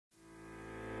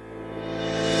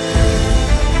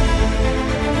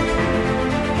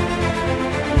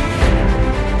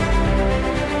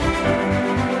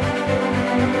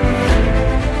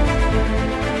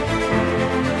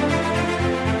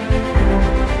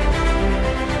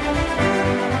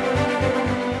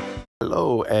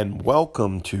and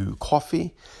welcome to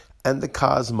Coffee and the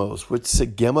Cosmos with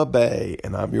Sagima Bay.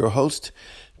 And I'm your host,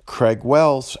 Craig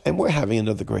Wells, and we're having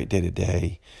another great day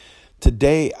today.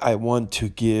 Today, I want to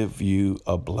give you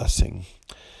a blessing.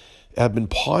 I've been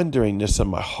pondering this in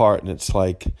my heart, and it's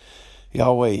like,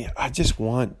 Yahweh, I just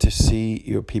want to see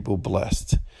your people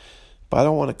blessed. But I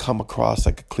don't want to come across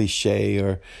like a cliche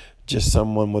or just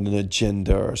someone with an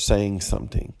agenda or saying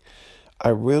something. I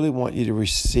really want you to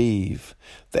receive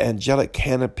the angelic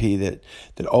canopy that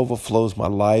overflows my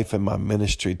life and my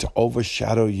ministry to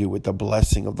overshadow you with the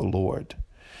blessing of the Lord.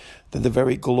 That the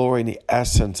very glory and the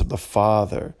essence of the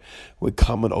Father would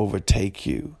come and overtake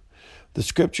you. The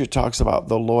scripture talks about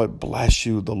the Lord bless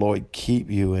you, the Lord keep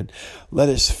you, and let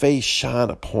his face shine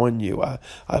upon you. I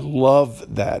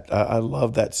love that. I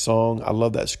love that song. I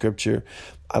love that scripture.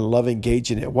 I love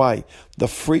engaging it. Why? The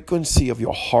frequency of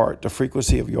your heart, the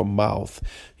frequency of your mouth.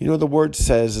 You know, the word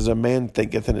says, as a man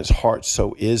thinketh in his heart,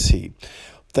 so is he.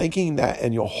 Thinking that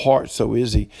in your heart, so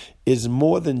is he, is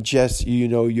more than just,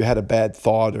 you had a bad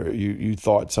thought or you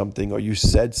thought something or you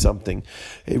said something.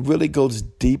 It really goes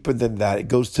deeper than that. It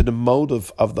goes to the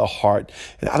motive of the heart.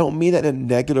 And I don't mean that in a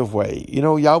negative way.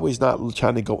 Yahweh's not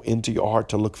trying to go into your heart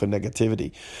to look for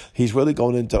negativity. He's really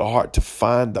going into the heart to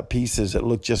find the pieces that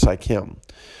look just like him,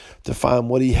 to find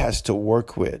what he has to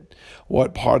work with,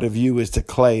 what part of you is the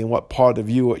clay and what part of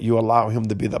you allow him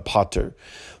to be the potter,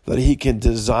 that he can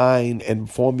design and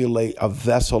formulate a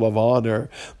vessel of honor,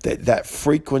 that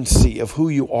frequency of who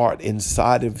you are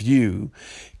inside of you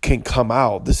can come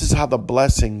out. This is how the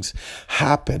blessings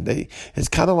happen. It's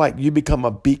kind of like you become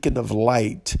a beacon of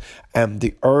light, and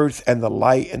the earth and the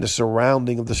light and the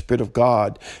surrounding of the Spirit of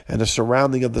God and the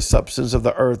surrounding of the substance of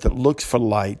the earth that looks for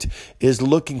light is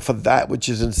looking for that which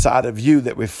is inside of you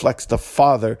that reflects the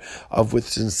Father of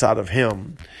what's inside of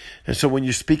him. And so when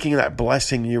you're speaking that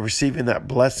blessing, you're receiving that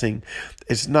blessing,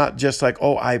 it's not just like,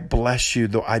 oh, I bless you,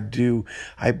 though I do.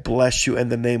 I bless you in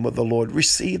the name of the Lord.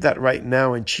 Receive that right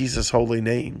now in Jesus' holy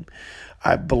name.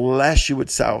 I bless you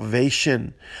with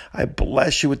salvation. I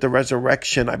bless you with the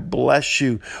resurrection. I bless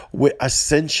you with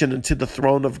ascension into the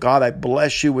throne of God. I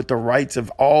bless you with the rights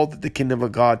of all that the kingdom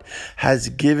of God has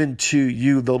given to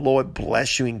you. The Lord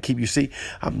bless you and keep you. See,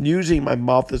 I'm using my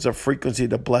mouth as a frequency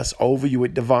to bless over you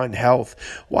with divine health.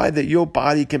 Why? That your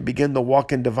body can begin to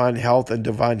walk in divine health and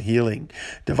divine healing,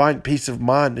 divine peace of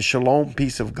mind, the shalom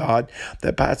peace of God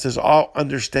that passes all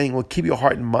understanding will keep your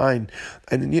heart and mind.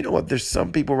 And you know what? There's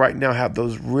some people right now have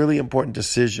those really important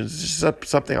decisions. This is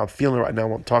something I'm feeling right now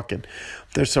while I'm talking.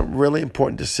 There's some really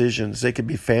important decisions. They could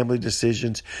be family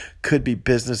decisions, could be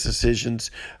business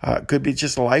decisions, could be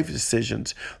just life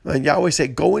decisions. And Yahweh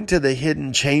said, go into the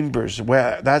hidden chambers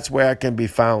that's where I can be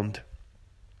found.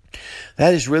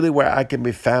 That is really where I can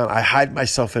be found. I hide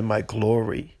myself in my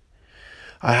glory.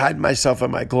 I hide myself in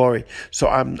my glory. So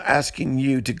I'm asking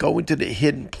you to go into the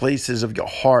hidden places of your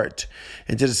heart,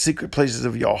 into the secret places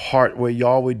of your heart where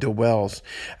Yahweh dwells,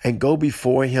 and go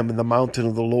before him in the mountain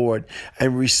of the Lord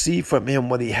and receive from him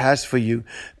what he has for you,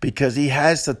 because he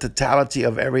has the totality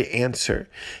of every answer.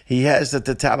 He has the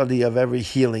totality of every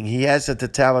healing. He has the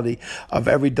totality of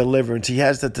every deliverance. He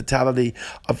has the totality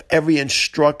of every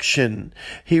instruction.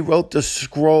 He wrote the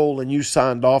scroll and you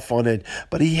signed off on it,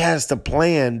 but he has the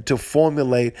plan to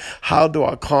formulate how do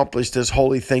I accomplish this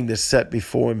holy thing that's set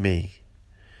before me?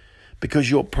 Because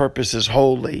your purpose is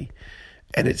holy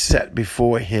and it's set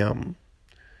before him.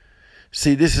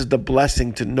 See, this is the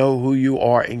blessing to know who you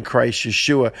are in Christ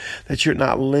Yeshua, that you're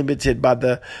not limited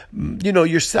by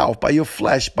yourself, by your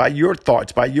flesh, by your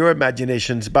thoughts, by your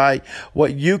imaginations, by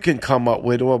what you can come up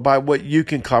with or by what you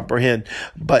can comprehend.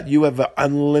 But you have an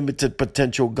unlimited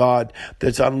potential God.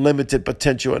 There's unlimited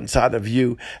potential inside of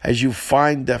you as you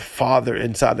find the Father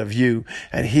inside of you,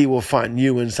 and he will find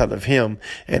you inside of him.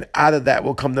 And out of that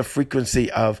will come the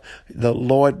frequency of the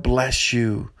Lord bless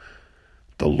you,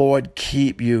 the Lord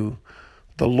keep you,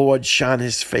 the Lord shine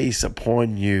his face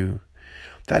upon you.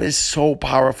 That is so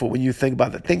powerful when you think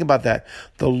about that. Think about that.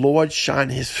 The Lord shine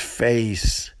his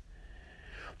face.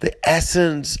 The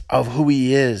essence of who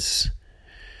he is.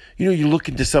 You look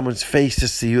into someone's face to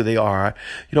see who they are.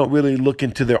 You don't really look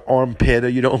into their armpit, or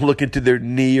you don't look into their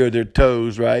knee or their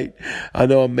toes, right? I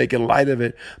know I'm making light of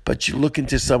it, but you look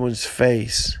into someone's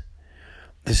face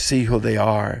to see who they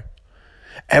are.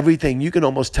 Everything, you can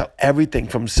almost tell everything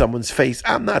from someone's face.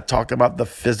 I'm not talking about the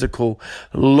physical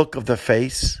look of the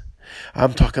face.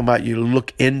 I'm talking about you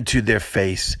look into their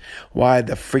face. Why?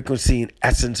 The frequency and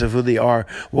essence of who they are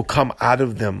will come out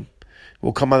of them.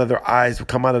 Will come out of their eyes, will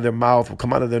come out of their mouth, will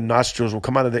come out of their nostrils, will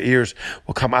come out of their ears,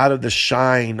 will come out of the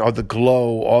shine or the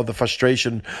glow or the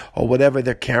frustration or whatever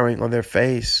they're carrying on their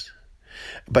face.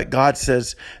 But God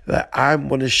says that I'm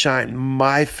going to shine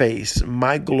my face,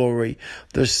 my glory,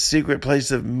 the secret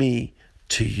place of me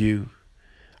to you.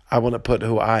 I want to put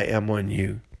who I am on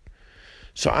you.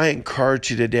 So I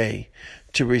encourage you today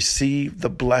to receive the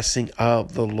blessing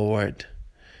of the Lord.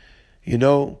 You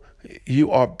know,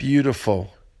 you are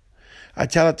beautiful. I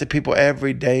tell it to people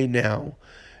every day now.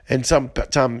 And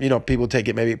sometimes, people take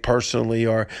it maybe personally,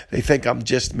 or they think I'm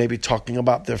just maybe talking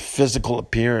about their physical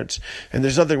appearance. And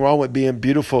there's nothing wrong with being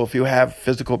beautiful if you have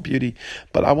physical beauty.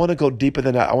 But I want to go deeper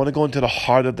than that. I want to go into the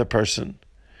heart of the person.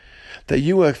 That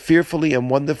you are fearfully and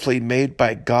wonderfully made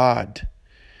by God.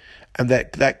 And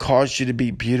that caused you to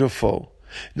be beautiful.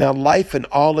 Now, life and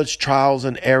all its trials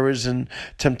and errors and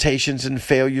temptations and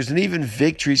failures and even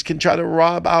victories can try to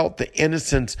rob out the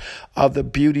innocence of the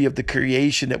beauty of the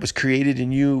creation that was created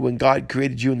in you when God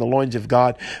created you in the loins of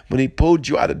God, when he pulled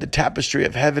you out of the tapestry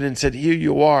of heaven and said, here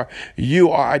you are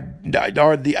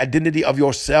the identity of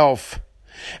yourself,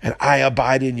 and I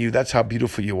abide in you. That's how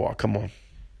beautiful you are. Come on.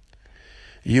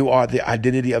 You are the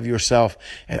identity of yourself,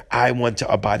 and I want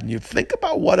to abide in you. Think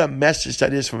about what a message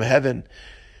that is from heaven.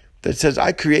 That says,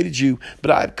 I created you,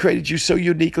 but I've created you so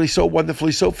uniquely, so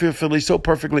wonderfully, so fearfully, so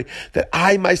perfectly that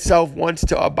I myself wants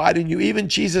to abide in you. Even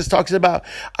Jesus talks about,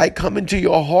 I come into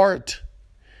your heart.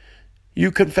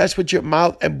 You confess with your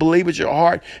mouth and believe with your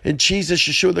heart, and Jesus,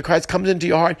 Yeshua the Christ, comes into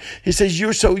your heart. He says,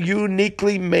 you're so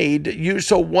uniquely made. You're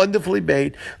so wonderfully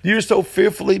made. You're so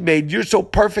fearfully made. You're so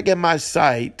perfect in my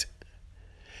sight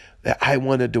that I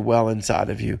want to dwell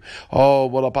inside of you. Oh,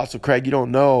 well, Apostle Craig, you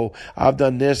don't know. I've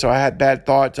done this, or I had bad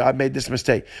thoughts, or I made this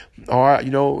mistake. Or,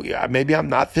 maybe I'm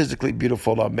not physically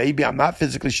beautiful, or maybe I'm not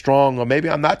physically strong, or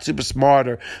maybe I'm not super smart,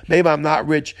 or maybe I'm not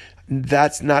rich.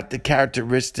 That's not the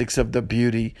characteristics of the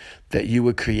beauty that you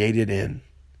were created in.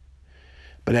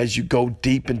 But as you go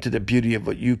deep into the beauty of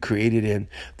what you created in,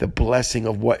 the blessing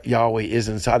of what Yahweh is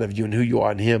inside of you and who you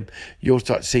are in him, you'll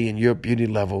start seeing your beauty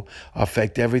level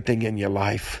affect everything in your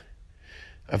life.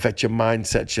 Affect your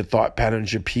mindsets, your thought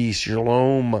patterns, your peace.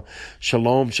 Shalom,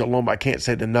 shalom, shalom. I can't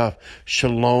say it enough.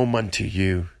 Shalom unto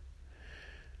you.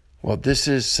 Well, this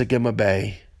is Sagima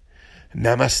Bay.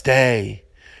 Namaste.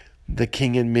 The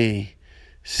King in me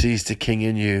sees the King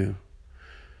in you.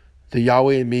 The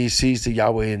Yahweh in me sees the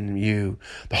Yahweh in you.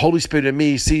 The Holy Spirit in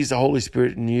me sees the Holy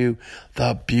Spirit in you.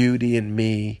 The beauty in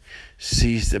me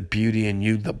sees the beauty in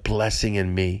you. The blessing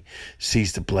in me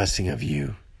sees the blessing of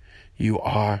you. You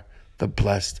are the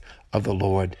blessed of the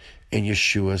Lord in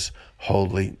Yeshua's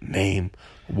holy name,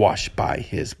 washed by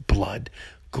his blood.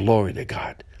 Glory to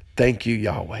God. Thank you,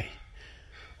 Yahweh.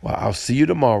 Well, I'll see you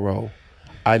tomorrow.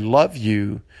 I love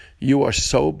you. You are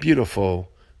so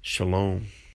beautiful. Shalom.